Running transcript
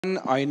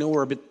I know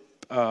we're a bit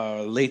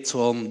late,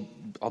 so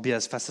I'll be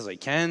as fast as I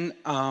can.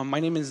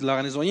 My name is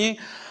Laurent Desaulniers.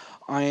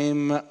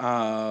 I'm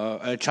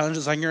a challenge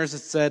designer, as it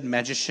said,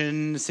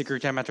 magician,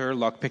 security amateur,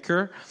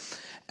 lockpicker.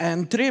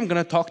 And today I'm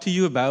going to talk to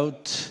you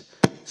about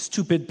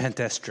stupid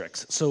pentest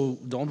tricks. So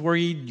don't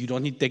worry, you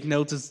don't need to take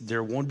notes.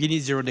 There won't be any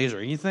 0 days or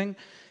anything.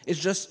 It's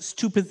just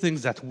stupid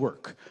things that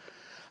work.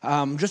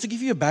 Just to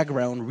give you a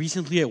background,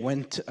 recently I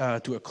went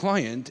to a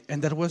client,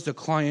 and that was the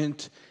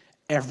client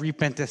every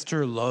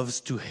pentester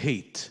loves to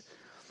hate.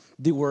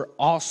 They were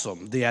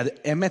awesome. They had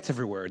Emmet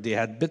everywhere. They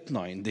had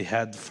Bit9. They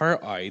had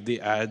FireEye. They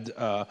had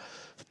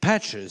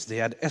patches. They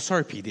had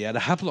SRP. They had a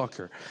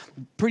HapLocker.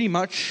 Pretty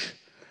much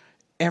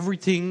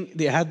everything.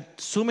 They had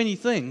so many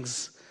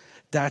things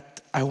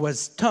that I was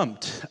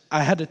stumped.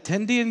 I had a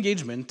 10-day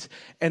engagement,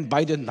 and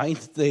by the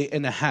 9th day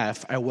and a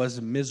half, I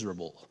was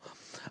miserable.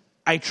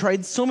 I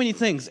tried so many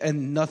things,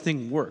 and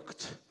nothing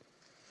worked.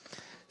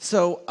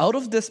 So out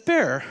of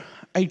despair,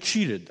 I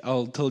cheated.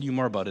 I'll tell you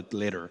more about it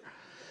later.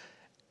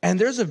 And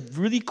there's a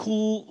really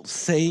cool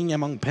saying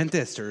among pen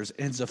testers,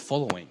 and it's the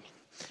following.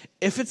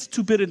 If it's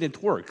stupid and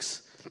it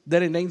works,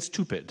 then it ain't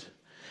stupid.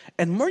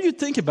 And the more you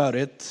think about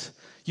it,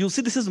 you'll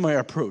see this is my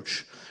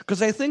approach.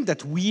 Because I think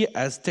that we,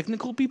 as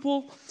technical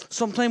people,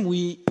 sometimes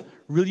we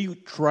really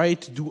try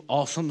to do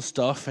awesome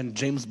stuff and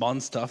James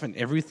Bond stuff and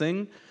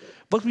everything,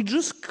 but we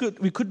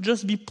could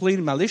just be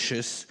plain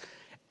malicious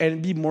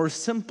and be more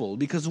simple.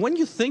 Because when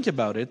you think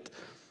about it,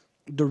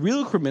 the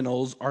real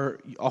criminals are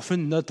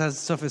often not as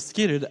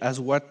sophisticated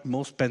as what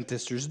most pen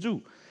testers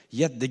do,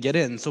 yet they get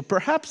in. So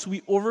perhaps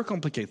we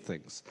overcomplicate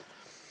things.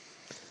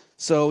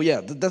 So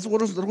yeah, that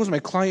was my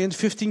client.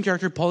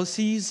 15-character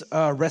policies.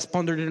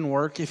 Responder didn't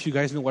work. If you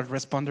guys know what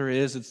Responder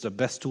is, it's the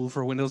best tool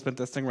for Windows pen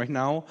testing right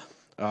now,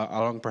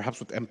 along perhaps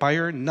with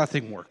Empire.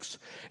 Nothing works.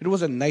 It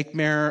was a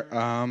nightmare,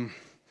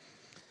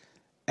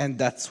 and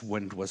that's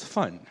when it was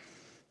fun.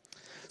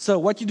 So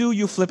what you do,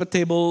 you flip a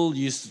table,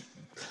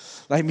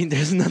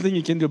 there's nothing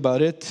you can do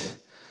about it.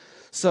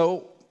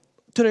 So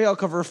today I'll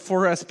cover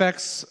 4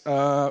 aspects: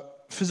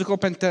 physical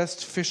pen test,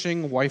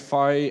 phishing,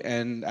 Wi-Fi,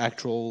 and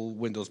actual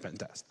Windows pen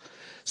test.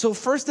 So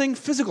first thing,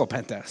 physical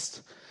pen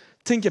test.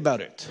 Think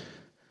about it.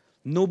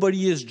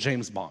 Nobody is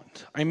James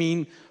Bond. I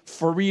mean,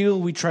 for real,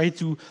 we try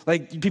to,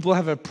 people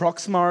have a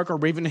ProxMark or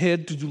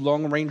Ravenhead to do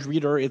long-range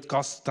reader. It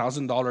costs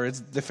 $1,000. It's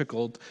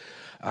difficult.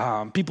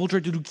 People try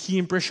to do key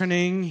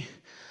impressioning.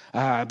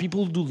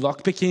 People do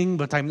lockpicking,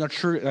 but I'm not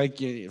sure,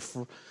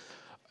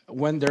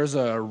 when there's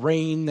a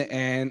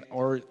rain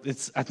or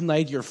it's at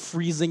night, you're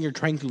freezing, you're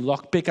trying to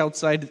lockpick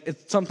outside,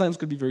 it sometimes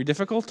could be very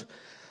difficult.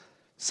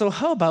 So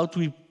how about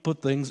we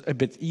put things a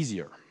bit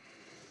easier?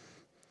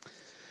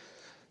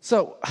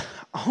 So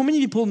how many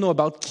people know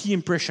about key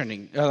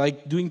impressioning,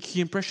 doing key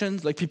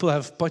impressions? Like people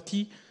have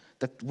putty,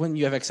 that when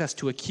you have access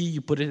to a key,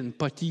 you put it in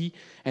putty,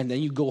 and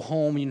then you go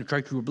home and you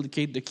try to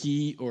replicate the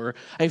key. Or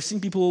I've seen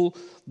people,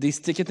 they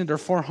stick it in their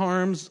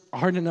forearms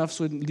hard enough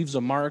so it leaves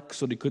a mark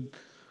so they could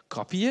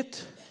copy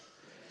it.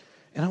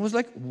 And I was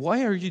like,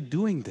 why are you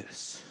doing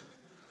this?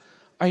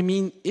 I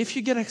mean, if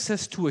you get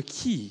access to a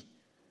key,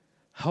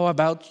 how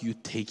about you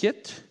take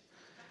it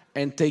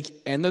and take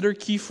another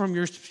key from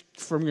your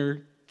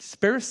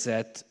spare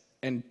set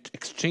and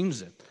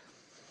exchange it?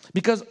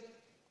 Because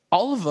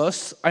all of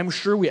us, I'm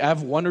sure we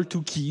have 1 or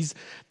 2 keys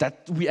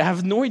that we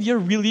have no idea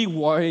really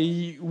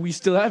why we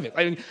still have it.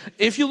 I mean,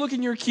 if you look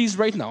in your keys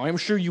right now, I'm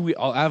sure you will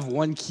all have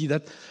 1 key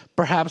that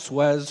perhaps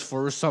was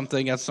for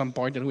something at some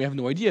point and we have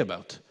no idea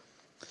about.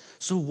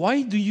 So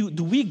why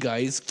do we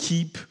guys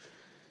keep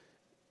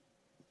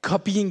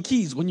copying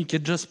keys when you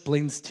can just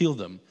plain steal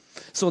them?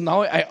 So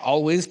now I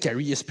always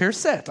carry a spare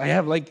set. I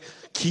have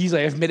keys,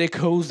 I have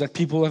medicos that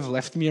people have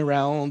left me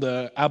around,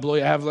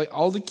 Abloy, I have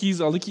all the key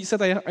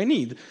set I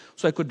need,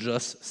 so I could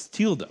just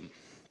steal them.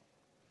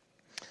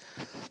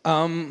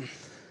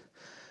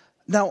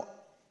 Now,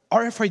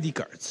 RFID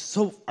cards.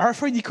 So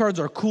RFID cards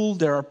are cool,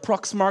 there are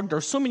ProxMark, there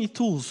are so many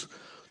tools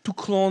to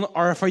clone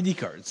RFID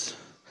cards.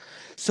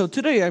 So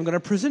today I'm going to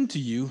present to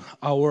you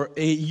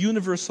a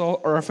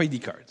universal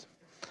RFID card.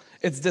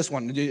 It's this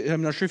one.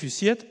 I'm not sure if you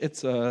see it.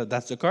 That's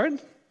the card.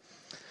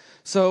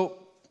 So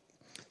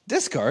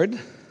this card,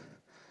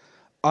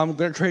 I'm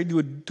going to try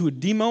to do a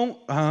demo.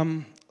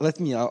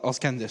 I'll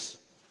scan this.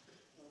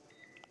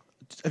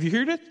 Have you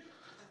heard it?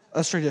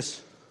 Let's try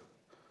this.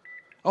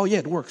 Oh, yeah,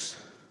 it works.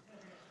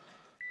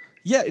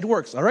 Yeah, it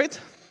works, all right?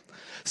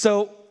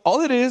 So all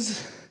it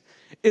is,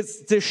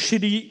 it's this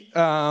shitty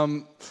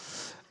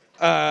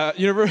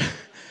universe.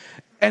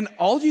 And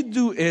all you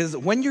do is,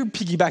 when you're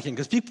piggybacking,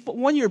 because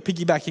when you're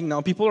piggybacking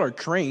now, people are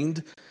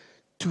trained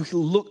to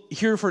look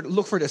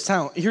for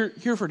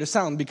the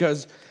sound,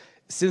 because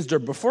since they're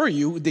before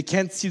you, they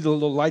can't see the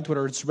little light,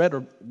 whether it's red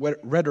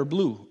or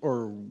blue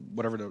or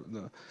whatever.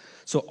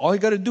 So all you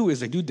got to do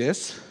is I do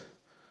this,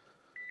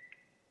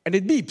 and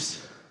it beeps.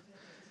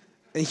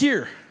 And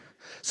here.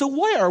 So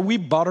why are we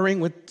bothering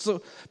with?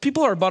 So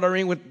people are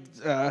bothering with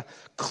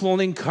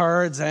cloning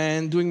cards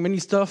and doing many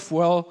stuff.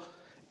 Well,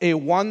 a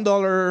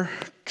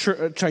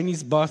 $1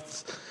 Chinese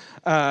bot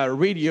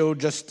radio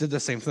just did the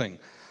same thing.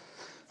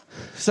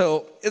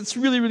 So it's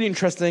really, really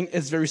interesting.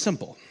 It's very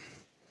simple.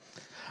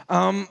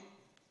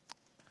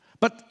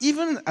 But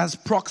even as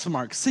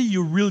ProxMark, say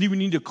you really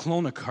need to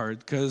clone a card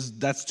because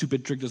that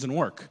stupid trick doesn't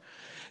work,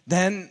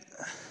 then,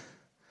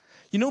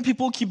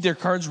 people keep their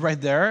cards right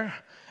there,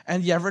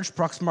 and the average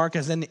ProxMark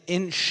has an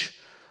inch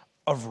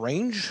of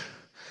range.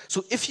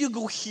 So if you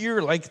go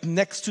here, like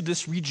next to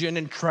this region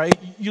and try,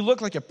 you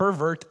look like a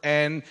pervert,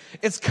 and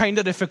it's kind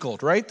of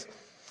difficult, right?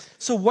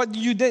 So what do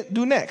you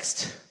do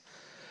next?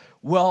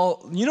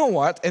 Well, you know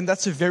what? And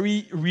that's a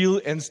very real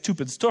and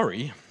stupid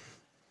story.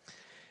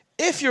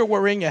 If you're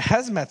wearing a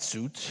hazmat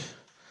suit,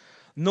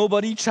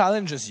 nobody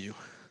challenges you.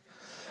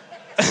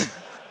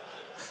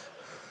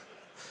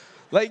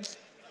 Like,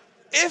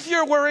 if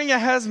you're wearing a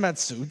hazmat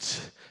suit,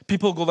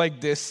 people go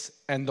like this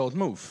and don't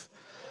move.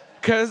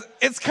 Because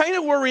it's kind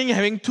of worrying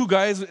having two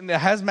guys in a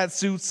hazmat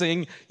suit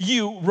saying,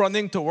 you,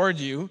 running toward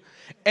you.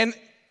 And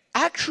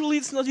actually,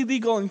 it's not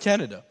illegal in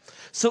Canada.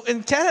 So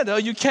in Canada,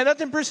 you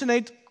cannot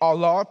impersonate a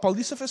law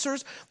police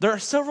officers. There are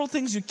several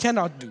things you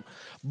cannot do.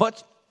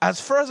 But as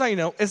far as I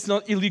know, it's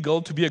not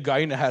illegal to be a guy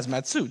in a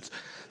hazmat suit.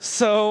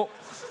 So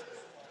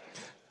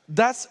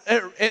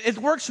it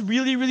works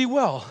really, really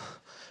well.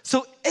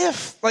 So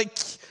if,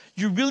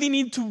 you really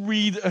need to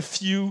read a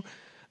few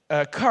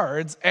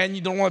cards and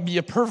you don't want to be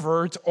a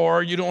pervert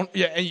or you don't,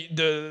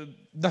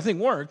 nothing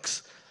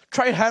works,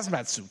 try a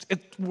hazmat suit.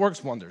 It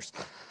works wonders.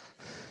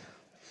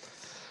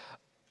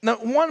 Now,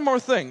 one more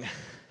thing.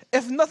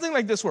 If nothing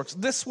like this works,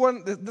 this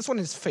one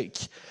is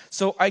fake.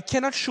 So I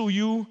cannot show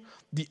you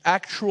the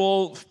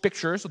actual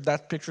picture, so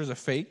that picture is a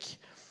fake.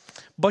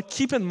 But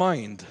keep in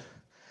mind,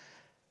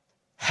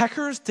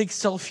 hackers take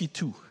selfie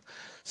too.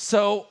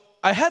 So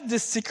I had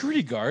this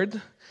security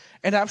guard,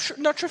 and I'm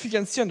not sure if you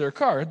can see on their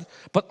card,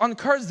 but on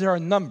cards there are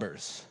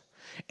numbers.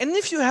 And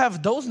if you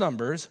have those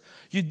numbers,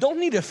 you don't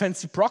need a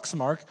fancy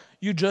ProxMark,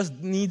 you just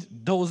need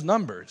those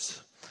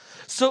numbers.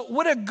 So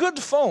with a good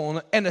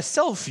phone and a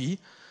selfie,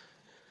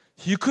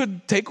 you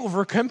could take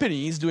over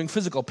companies doing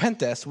physical pen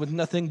tests with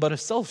nothing but a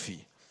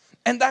selfie.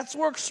 And that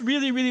works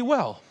really, really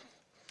well.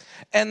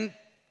 And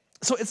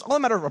so it's all a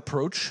matter of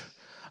approach.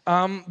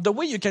 The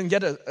way you can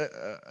get a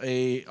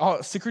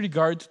security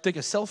guard to take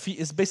a selfie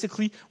is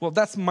basically,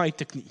 that's my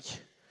technique.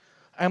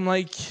 I'm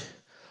like,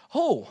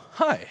 oh,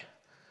 hi.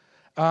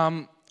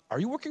 Are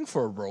you working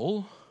for a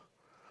role?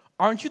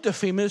 Aren't you the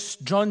famous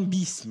John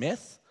B.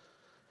 Smith?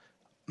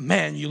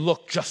 Man, you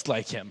look just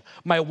like him.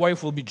 My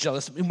wife will be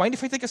jealous. Mind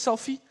if I take a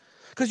selfie?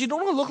 Because you don't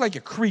want to look like a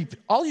creep.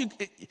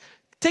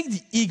 Take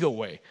the ego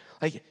away.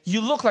 Like,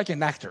 you look like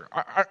an actor.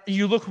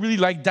 You look really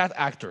like that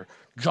actor,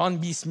 John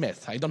B.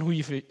 Smith. I don't know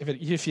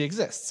if he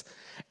exists.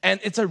 And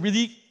it's a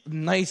really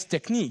nice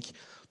technique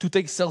to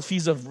take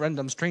selfies of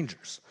random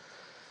strangers.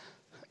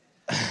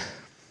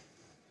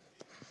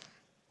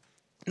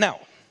 Now,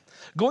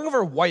 going over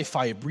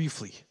Wi-Fi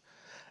briefly.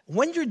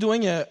 When you're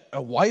doing a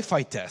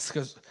Wi-Fi test,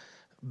 because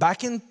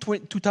back in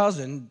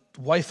 2000,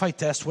 Wi-Fi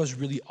test was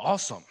really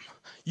awesome.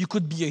 You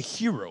could be a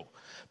hero.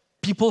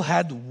 People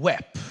had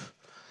WEP.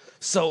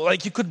 So,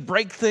 you could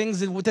break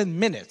things within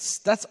minutes.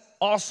 That's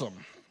awesome.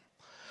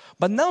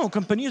 But now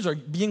companies are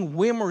being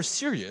way more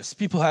serious.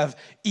 People have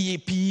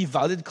EAP,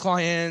 valid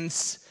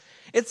clients.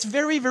 It's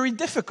very, very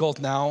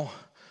difficult now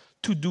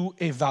to do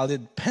a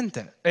valid pen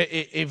test,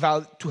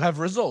 to have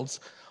results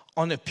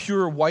on a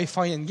pure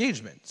Wi-Fi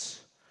engagement.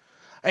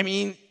 I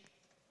mean,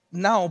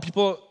 now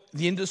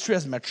the industry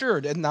has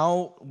matured, and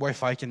now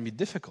Wi-Fi can be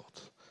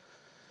difficult.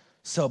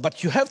 So,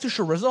 but you have to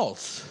show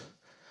results.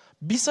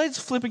 Besides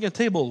flipping a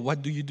table,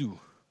 what do?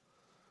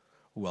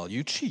 Well,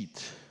 you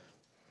cheat.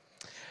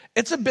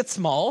 It's a bit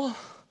small.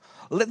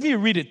 Let me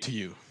read it to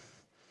you.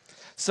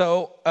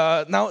 So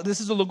now this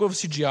is the logo of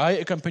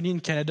CGI, a company in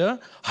Canada.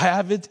 I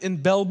have it in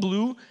Bell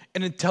Blue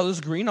and in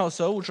TELUS Green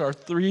also, which are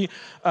three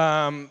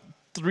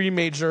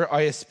major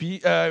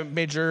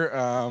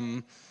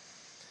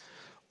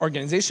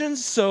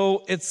organizations.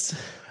 So it's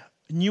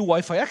new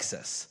Wi-Fi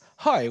access.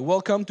 Hi,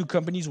 welcome to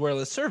company's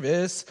wireless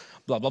service,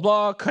 blah, blah,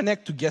 blah,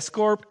 connect to Guest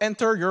Corp,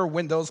 enter your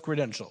Windows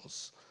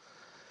credentials.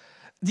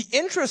 The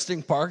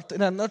interesting part,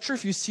 and I'm not sure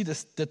if you see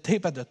the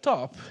tape at the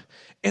top,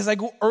 is I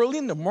go early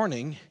in the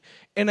morning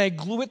and I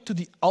glue it to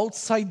the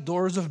outside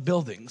doors of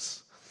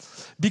buildings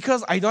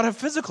because I don't have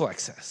physical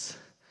access.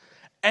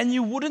 And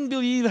you wouldn't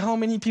believe how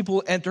many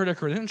people enter their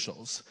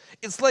credentials.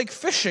 It's like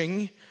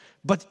phishing,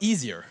 but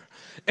easier.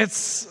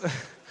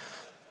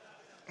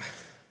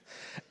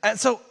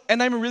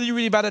 And I'm really,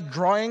 really bad at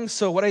drawing,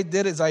 so what I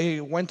did is I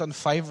went on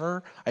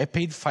Fiverr, I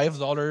paid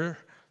 $5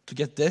 to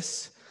get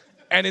this,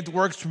 and it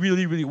works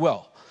really, really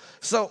well.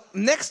 So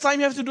next time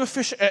you have to do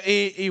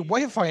a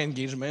Wi-Fi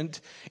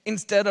engagement,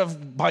 instead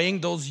of buying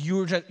those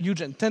huge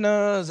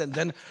antennas and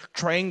then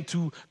trying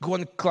to go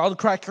on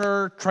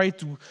Cloudcracker, try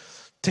to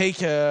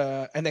take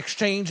an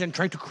exchange and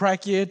try to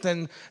crack it,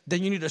 and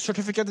then you need a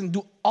certificate and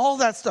do all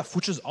that stuff,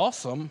 which is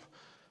awesome,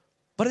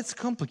 but it's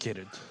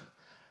complicated.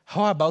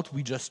 How about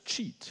we just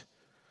cheat?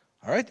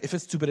 All right, if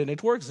it's stupid and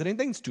it works, then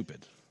it ain't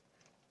stupid.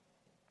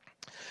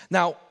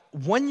 Now,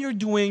 when you're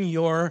doing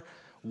your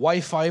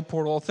Wi-Fi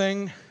portal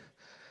thing,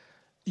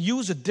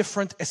 use a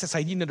different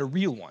SSID than a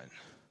real one.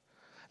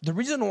 The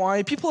reason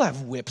why people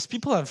have whips,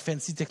 people have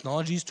fancy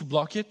technologies to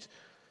block it,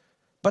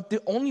 but they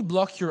only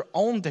block your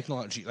own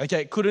technology. Like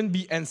I couldn't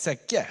be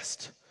NSEC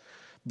guest.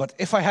 But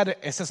if I had a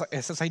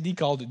SSID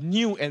called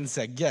new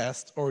NSEC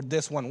guest, or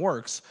this one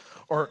works,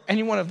 or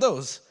any one of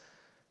those,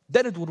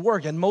 then it would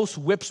work, and most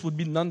whips would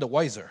be none the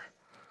wiser,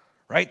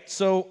 right?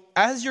 So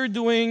as you're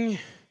doing,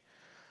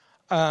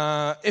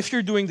 if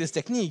you're doing this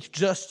technique,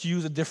 just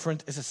use a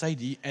different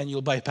SSID, and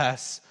you'll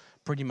bypass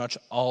pretty much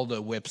all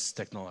the whips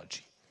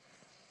technology.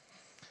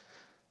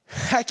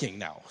 Hacking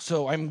now.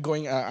 So I'm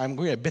going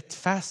a bit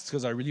fast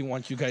because I really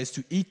want you guys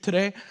to eat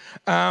today.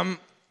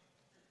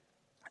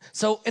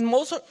 So in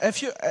most,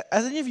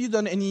 has any of you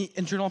done any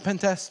internal pen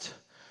test?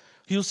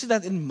 You'll see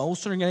that in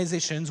most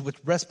organizations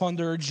with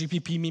Responder,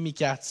 GPP,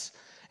 Mimikatz,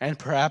 and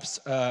perhaps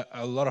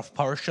a lot of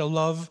PowerShell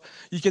love,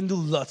 you can do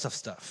lots of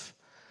stuff.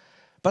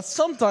 But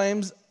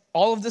sometimes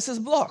all of this is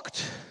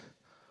blocked.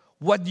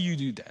 What do you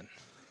do then?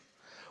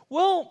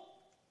 Well,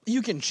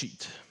 you can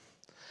cheat.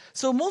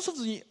 So in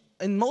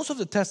most of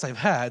the tests I've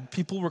had,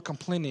 people were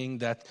complaining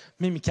that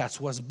Mimikatz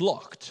was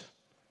blocked.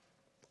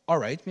 All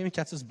right,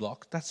 Mimikatz is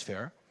blocked, that's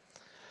fair.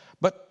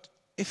 But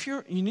if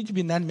you need to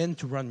be an admin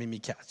to run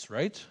Mimikatz,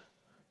 right?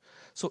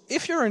 So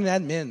if you're an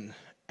admin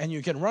and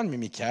you can run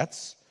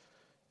Mimikatz,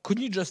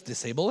 couldn't you just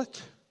disable it?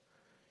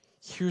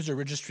 Here's a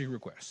registry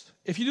request.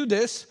 If you do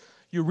this,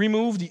 you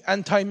remove the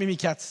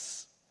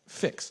anti-Mimikatz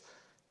fix.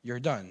 You're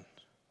done.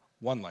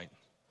 One line.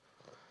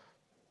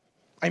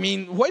 I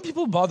mean, why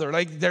people bother?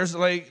 Now there's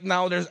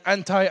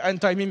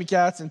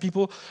anti-Mimikatz and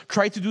people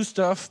try to do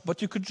stuff, but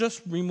you could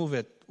just remove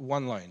it.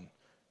 One line.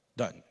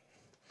 Done.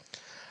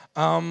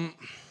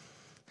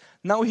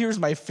 Now here's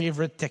my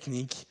favorite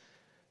technique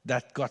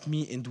that got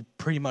me into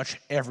pretty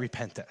much every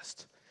pen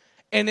test.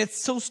 And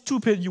it's so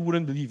stupid you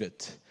wouldn't believe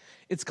it.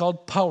 It's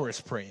called power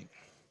spraying.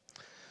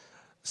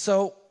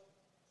 So,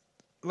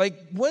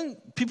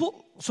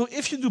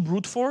 if you do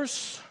brute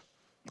force,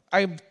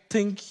 I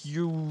think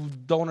you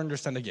don't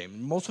understand the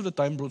game. Most of the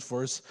time, brute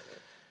force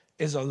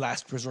is a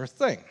last resort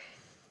thing.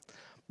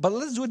 But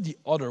let's do it the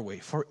other way.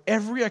 For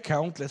every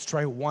account, let's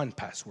try one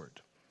password.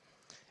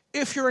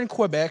 If you're in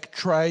Quebec,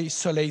 try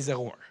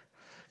Soleil01,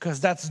 because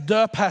that's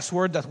the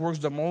password that works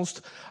the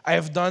most.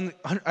 I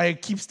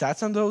keep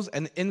stats on those,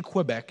 and in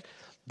Quebec,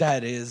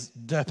 that is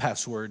the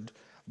password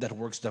that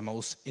works the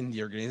most in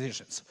the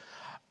organizations.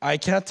 I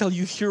cannot tell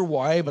you here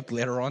why, but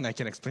later on I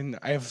can explain.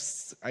 I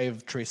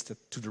have traced it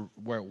to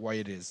why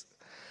it is.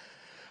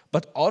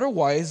 But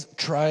otherwise,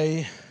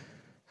 try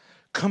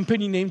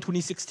company name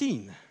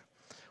 2016.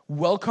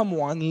 Welcome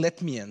one,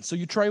 let me in. So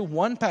you try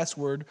one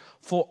password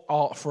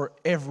for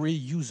every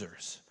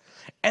users.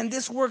 And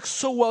this works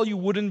so well you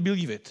wouldn't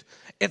believe it.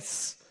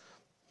 It's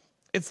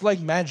like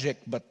magic,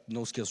 but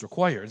no skills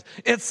required.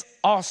 It's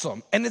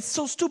awesome. And it's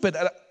so stupid.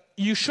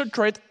 You should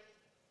try it.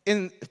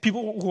 In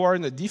people who are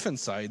in the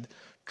defense side,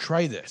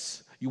 try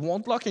this. You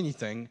won't lock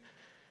anything,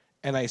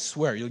 and I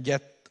swear you'll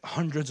get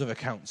hundreds of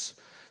accounts.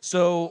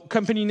 So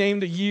company name,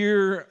 the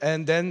year,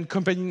 and then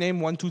company name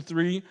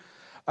 123.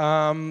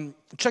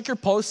 Check your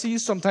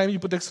policies. Sometimes you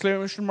put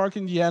exclamation mark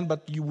in the end,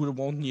 but you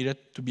won't need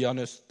it. To be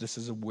honest, this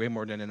is way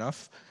more than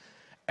enough.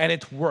 And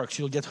it works.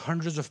 You'll get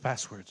hundreds of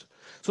passwords.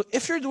 So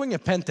if you're doing a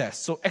pen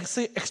test, so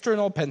say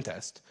external pen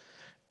test,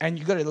 and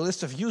you got a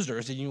list of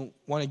users and you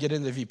want to get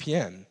in the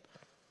VPN,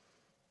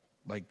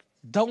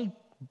 don't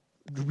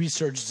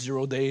research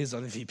 0 days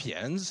on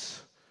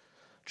VPNs.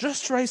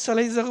 Just try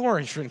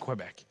Soleil01 if you're in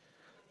Quebec.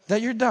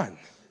 Then you're done.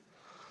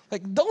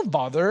 Don't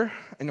bother.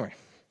 Anyway.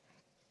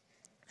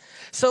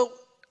 So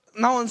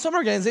now in some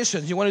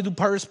organizations, you want to do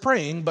power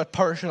spraying, but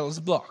PowerShell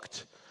is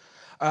blocked.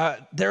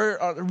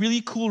 There are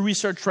really cool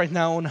research right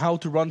now on how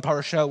to run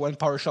PowerShell when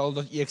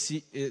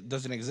PowerShell.exe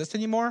doesn't exist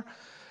anymore.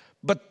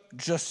 But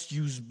just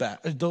use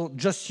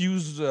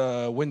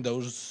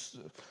Windows,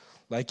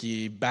 like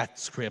a bat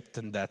script,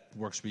 and that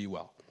works really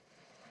well.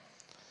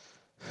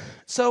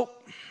 So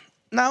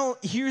now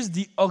here's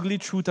the ugly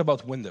truth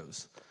about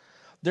Windows.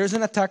 There's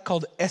an attack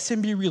called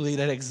SMB Relay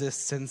that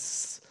exists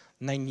since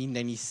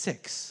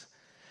 1996.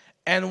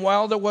 And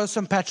while there was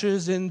some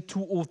patches in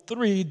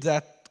 203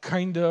 that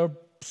kind of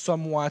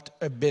somewhat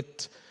a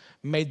bit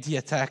made the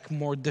attack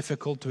more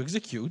difficult to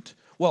execute,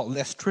 well,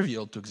 less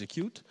trivial to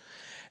execute,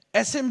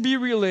 SMB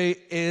Relay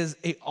is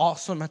an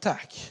awesome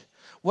attack.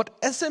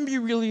 What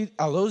SMB Relay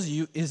allows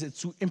you is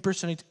to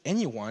impersonate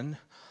anyone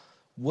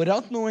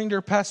without knowing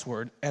their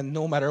password and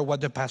no matter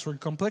what the password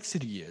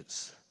complexity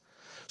is.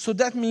 So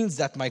that means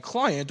that my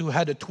client who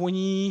had a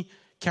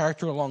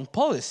 20-character long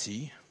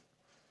policy,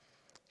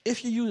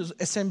 if you use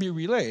SMB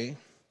Relay,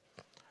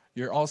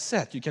 you're all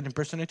set. You can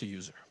impersonate a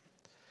user.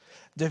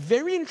 The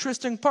very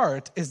interesting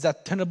part is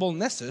that Tenable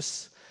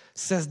Nessus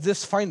says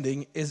this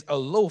finding is a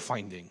low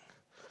finding.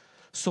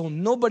 So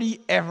nobody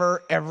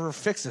ever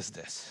fixes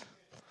this.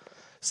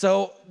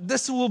 So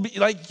this will be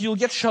you'll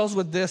get shells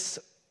with this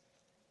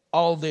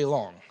all day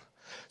long.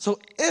 So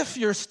if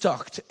you're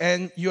stuck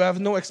and you have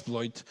no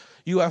exploit,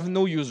 you have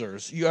no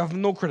users, you have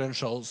no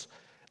credentials,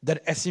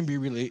 that SMB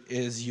Relay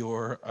is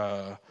your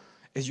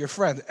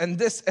friend. And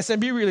this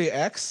SMB Relay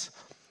X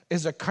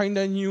is a kind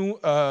of new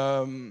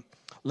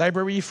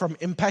library from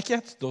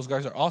Impacket. Those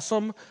guys are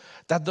awesome.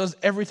 That does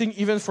everything,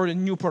 even for the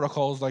new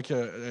protocols, like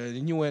the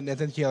new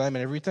NetNTLM and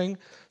everything.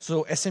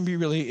 So SMB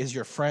Relay is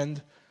your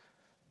friend.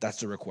 That's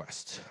the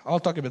request. I'll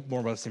talk a bit more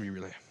about SMB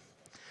Relay.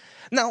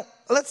 Now,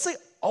 let's say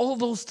all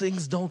those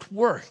things don't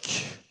work.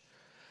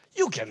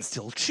 You can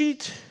still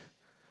cheat.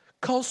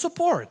 Call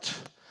support.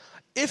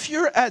 If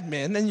you're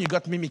admin and you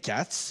got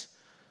Mimikatz,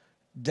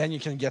 then you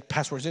can get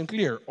passwords in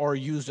clear or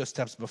use the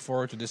steps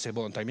before to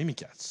disable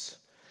anti-Mimikatz.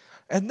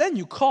 And then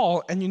you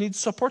call and you need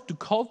support to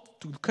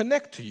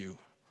connect to you.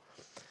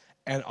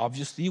 And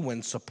obviously,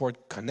 when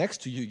support connects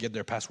to you, you get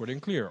their password in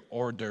clear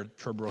or their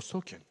Kerberos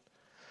token.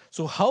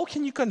 So how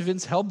can you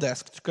convince help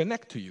desk to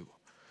connect to you?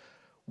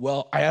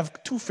 Well, I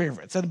have two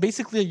favorites, and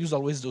basically I use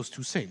always those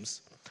two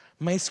sames.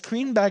 My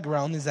screen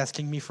background is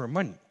asking me for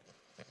money.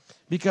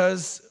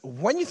 Because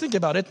when you think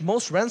about it,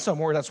 most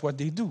ransomware, that's what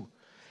they do.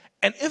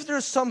 And if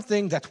there's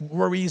something that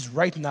worries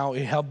right now a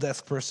help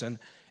desk person,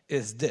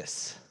 is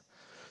this.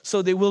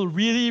 So they will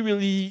really,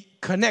 really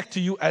connect to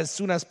you as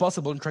soon as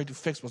possible and try to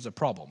fix what's the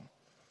problem.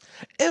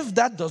 If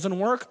that doesn't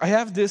work, I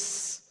have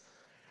this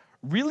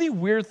really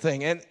weird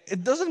thing, and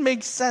it doesn't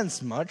make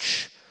sense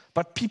much,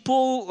 but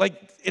people,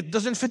 it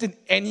doesn't fit in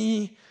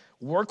any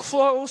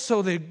workflow,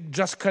 so they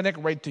just connect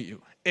right to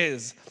you.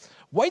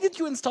 Why did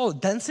you install a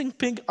dancing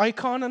pig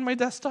icon on my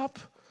desktop?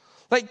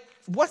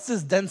 What's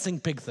this dancing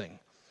pig thing?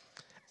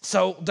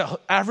 So the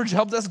average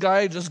help desk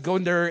guy just go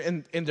in their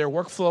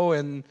workflow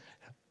and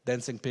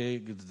dancing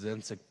pig,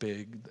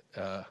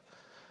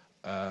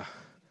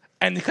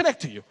 and they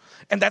connect to you.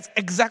 And that's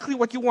exactly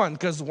what you want,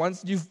 because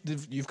once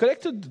you've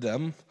connected to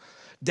them,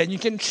 then you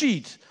can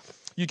cheat.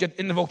 You can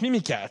invoke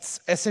Mimikatz,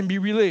 SMB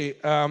Relay.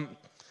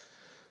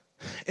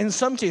 In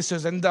some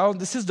cases, and now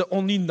this is the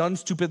only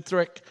non-stupid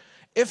trick,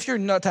 if you're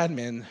not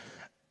admin,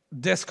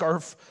 disk are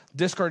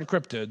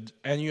encrypted,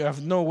 and you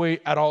have no way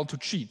at all to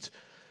cheat,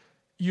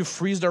 you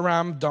freeze the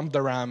RAM, dump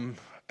the RAM,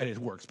 and it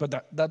works.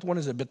 But that one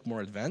is a bit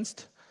more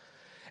advanced.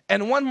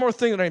 And one more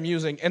thing that I'm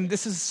using, and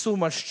this is so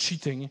much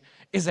cheating,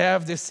 is I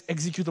have this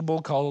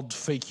executable called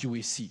fake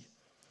UAC.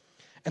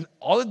 And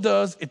all it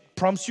does, it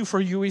prompts you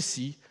for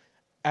UAC,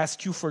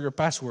 asks you for your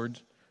password,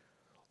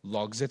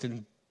 logs it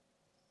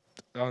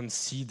on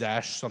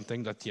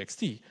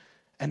c-something.txt,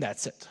 and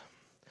that's it.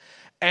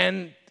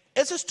 And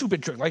it's a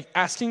stupid trick, like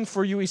asking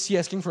for UAC,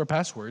 asking for a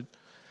password.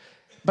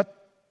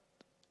 But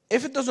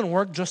if it doesn't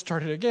work, just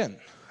start it again.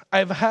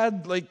 I've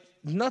had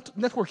not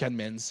network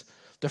admins,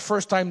 the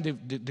first time they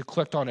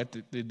clicked on it,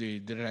 they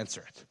didn't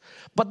answer it.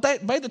 But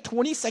by the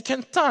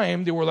 22nd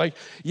time, they were like,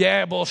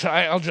 yeah, bullshit,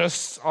 I'll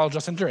just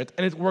enter it.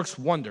 And it works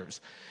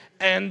wonders.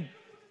 And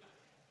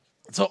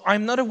so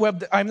I'm not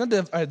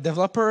a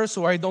developer,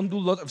 so I don't do a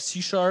lot of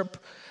C#.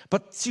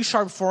 But C#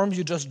 forms,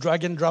 you just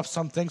drag and drop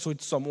something, so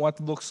it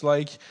somewhat looks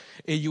like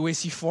a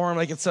UAC form,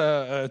 like it's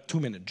a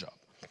 2-minute job.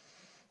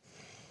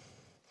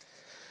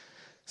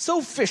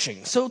 So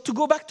phishing. So to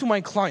go back to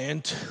my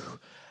client,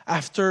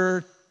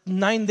 after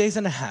 9 days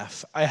and a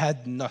half, I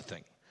had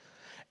nothing.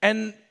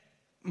 And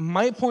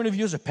my point of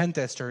view as a pen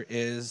tester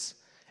is,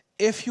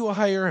 if you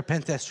hire a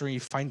pen tester and he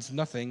finds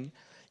nothing,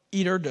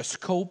 either the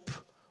scope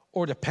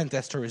or the pen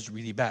tester is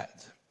really bad.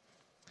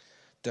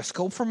 The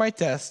scope for my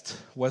test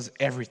was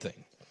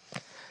everything.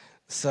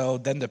 So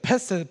then the pen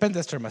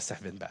tester must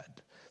have been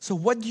bad. So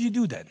what do you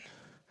do then?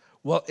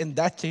 Well, in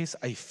that case,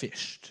 I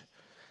fished.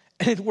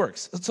 And it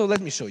works. So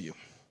let me show you.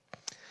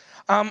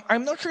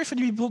 I'm not sure if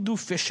any people do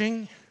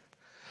phishing,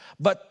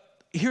 but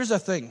here's the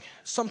thing.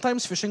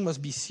 Sometimes phishing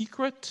must be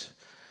secret,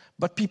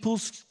 but people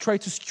try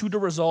to skew the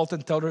result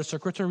and tell their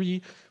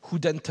secretary, who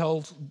then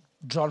tells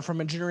John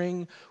from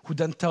engineering, who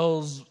then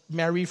tells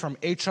Mary from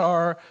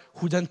HR,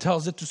 who then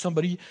tells it to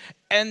somebody.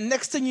 And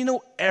next thing you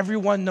know,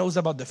 everyone knows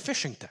about the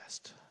phishing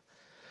test.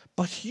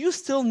 But you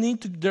still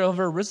need to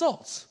deliver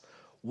results.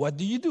 What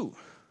do?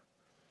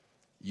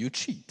 You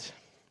cheat.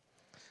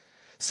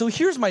 So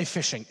here's my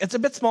phishing. It's a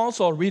bit small,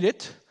 so I'll read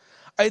it.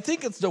 I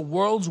think it's the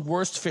world's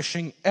worst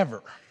phishing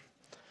ever.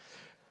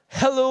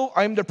 Hello,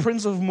 I'm the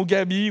Prince of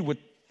Mugabe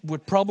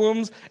with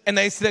problems, and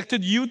I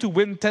selected you to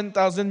win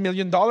 $10,000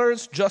 million.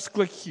 Just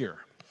click here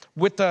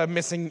with a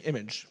missing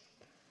image.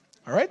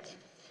 All right?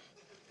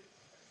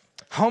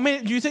 How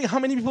many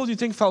people do you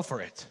think fell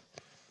for it?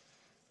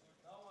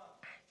 No one.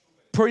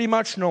 Pretty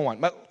much no one.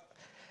 But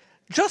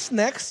just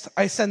next,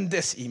 I send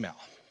this email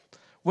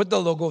with the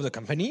logo of the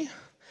company.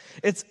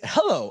 It's,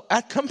 hello,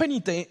 at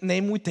company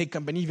name, we take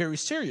company very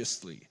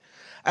seriously.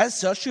 As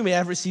such, you may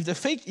have received a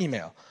fake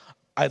email.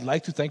 I'd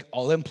like to thank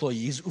all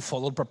employees who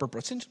followed proper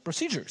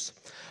procedures.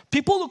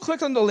 People who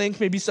clicked on the link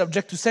may be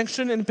subject to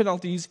sanction and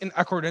penalties in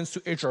accordance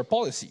to HR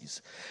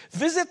policies.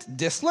 Visit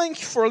this link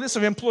for a list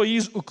of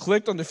employees who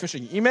clicked on the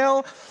phishing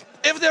email.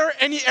 If there are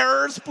any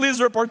errors,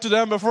 please report to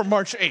them before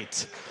March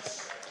 8th.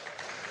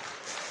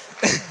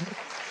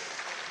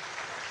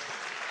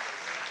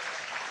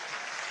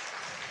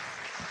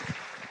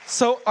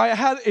 So I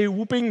had a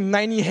whooping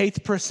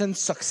 98%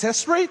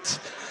 success rate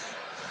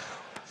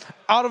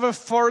out of a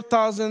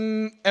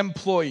 4,000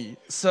 employee.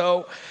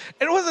 So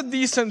it was a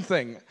decent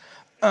thing.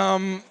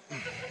 And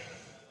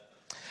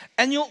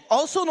you'll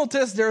also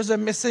notice there's a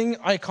missing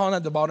icon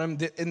at the bottom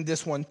in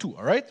this one too,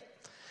 all right?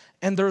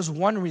 And there's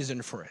one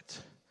reason for it.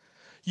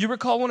 You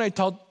recall when I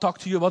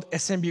talked to you about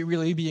SMB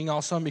Relay being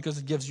awesome because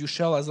it gives you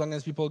shell as long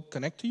as people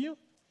connect to you?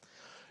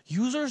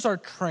 Users are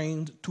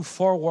trained to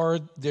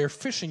forward their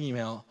phishing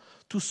email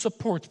to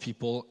support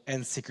people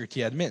and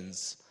security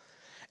admins.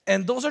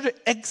 And those are the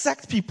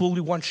exact people we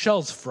want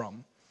shells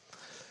from.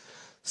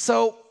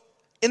 So,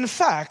 in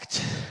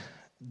fact,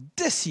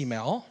 this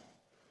email,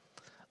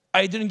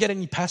 I didn't get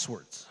any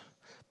passwords,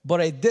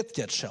 but I did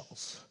get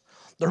shells.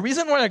 The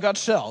reason why I got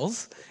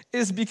shells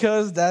is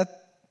because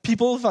that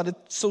people found it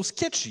so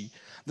sketchy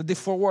that they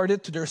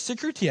forwarded it to their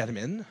security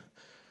admin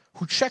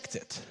who checked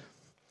it.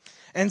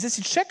 And since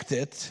he checked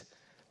it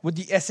with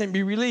the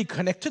SMB relay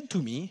connected to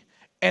me,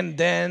 and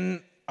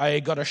then I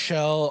got a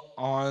shell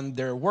on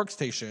their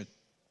workstation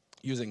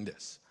using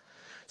this.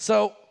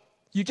 So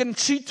you can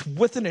cheat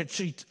within a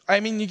cheat.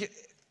 I mean,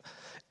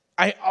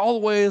 I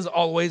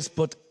always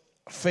put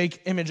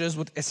fake images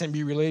with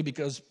SMB relay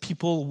because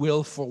people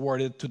will forward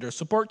it to their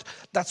support.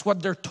 That's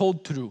what they're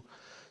told to do.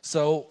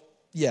 So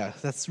yeah,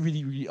 that's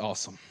really, really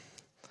awesome.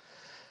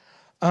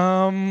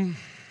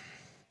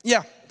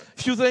 Yeah,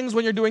 few things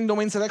when you're doing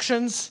domain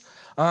selections.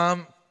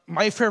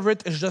 My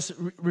favorite is just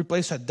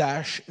replace a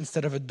dash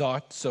instead of a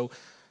dot. So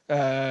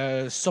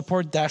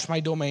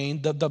support-my-domain,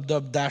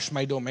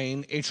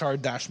 www-my-domain,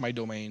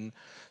 hr-my-domain.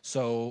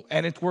 So,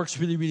 and it works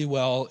really, really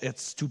well.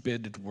 It's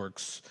stupid, it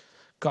works.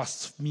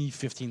 Costs me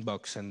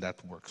 $15 and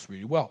that works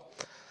really well.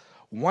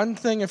 One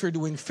thing if you're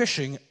doing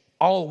phishing,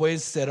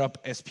 always set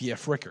up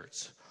SPF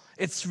records.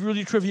 It's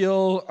really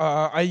trivial.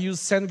 I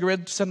use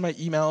SendGrid to send my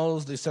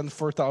emails. They send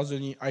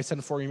 4,000. I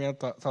send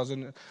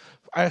 4,000.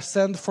 I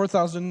send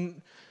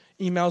 4,000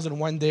 emails in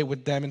one day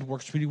with them. It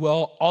works really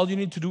well. All you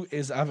need to do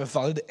is have a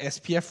valid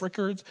SPF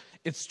record.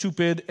 It's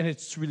stupid and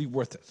it's really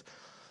worth it.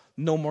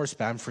 No more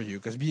spam for you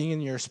because being in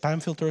your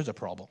spam filter is a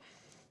problem.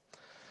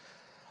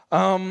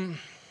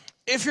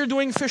 If you're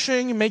doing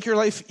phishing, make your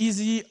life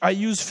easy. I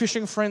use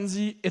Phishing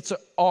Frenzy. It's an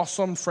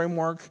awesome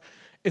framework.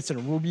 It's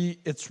in Ruby.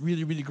 It's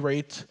really, really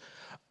great.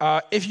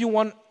 If you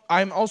want,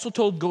 I'm also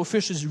told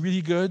GoFish is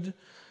really good.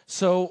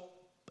 So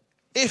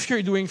if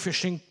you're doing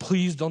phishing,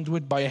 please don't do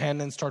it by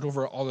hand and start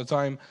over all the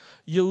time.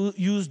 You'll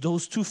use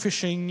those two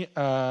phishing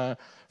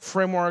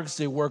frameworks.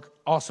 They work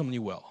awesomely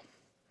well.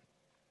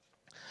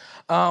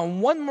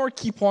 One more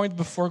key point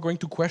before going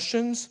to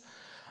questions.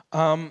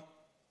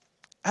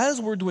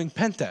 As we're doing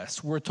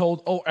Pentest, we're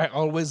told, oh, I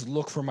always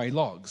look for my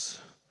logs.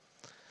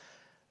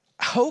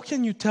 How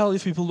can you tell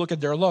if people look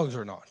at their logs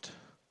or not?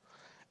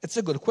 It's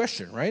a good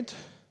question, right?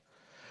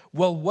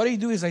 Well, what I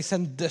do is I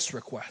send this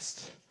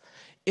request.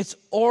 It's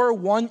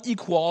or1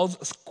 equals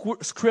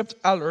script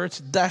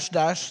alert --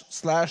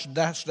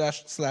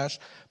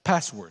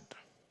 password.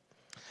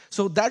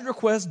 So that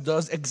request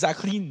does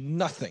exactly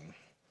nothing,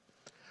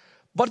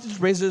 but it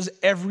raises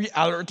every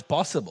alert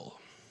possible.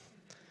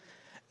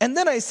 And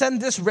then I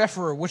send this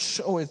referer,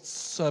 which,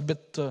 it's a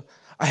bit,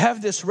 I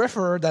have this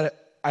referer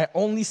that I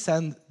only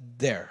send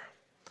there.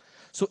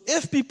 So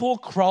if people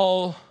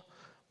crawl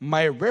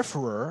my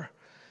referer,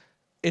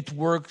 it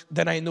worked,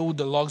 then I know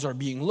the logs are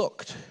being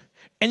looked.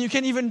 And you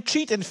can even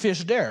cheat and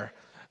fish there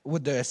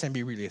with the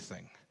SMB relay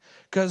thing.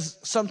 Because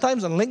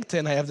sometimes on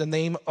LinkedIn, I have the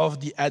name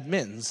of the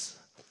admins.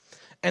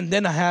 And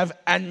then I have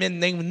admin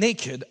name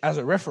naked as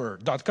a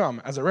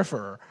referer.com as a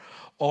referer.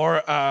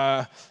 Or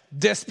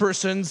this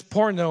person's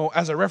porno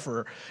as a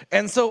referer.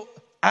 And so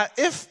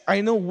if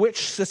I know which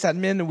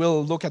sysadmin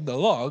will look at the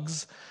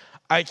logs,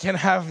 I can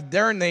have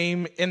their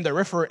name in the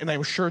referer, and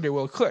I'm sure they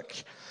will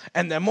click.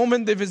 And the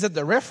moment they visit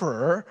the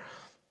referer,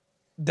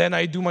 then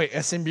I do my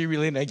SMB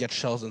relay and I get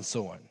shells and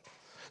so on.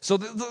 So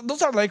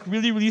those are like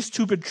really, really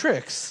stupid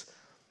tricks,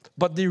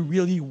 but they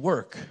really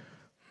work.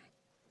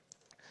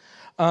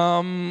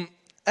 And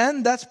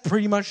that's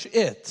pretty much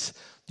it.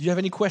 Do you have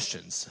any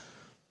questions?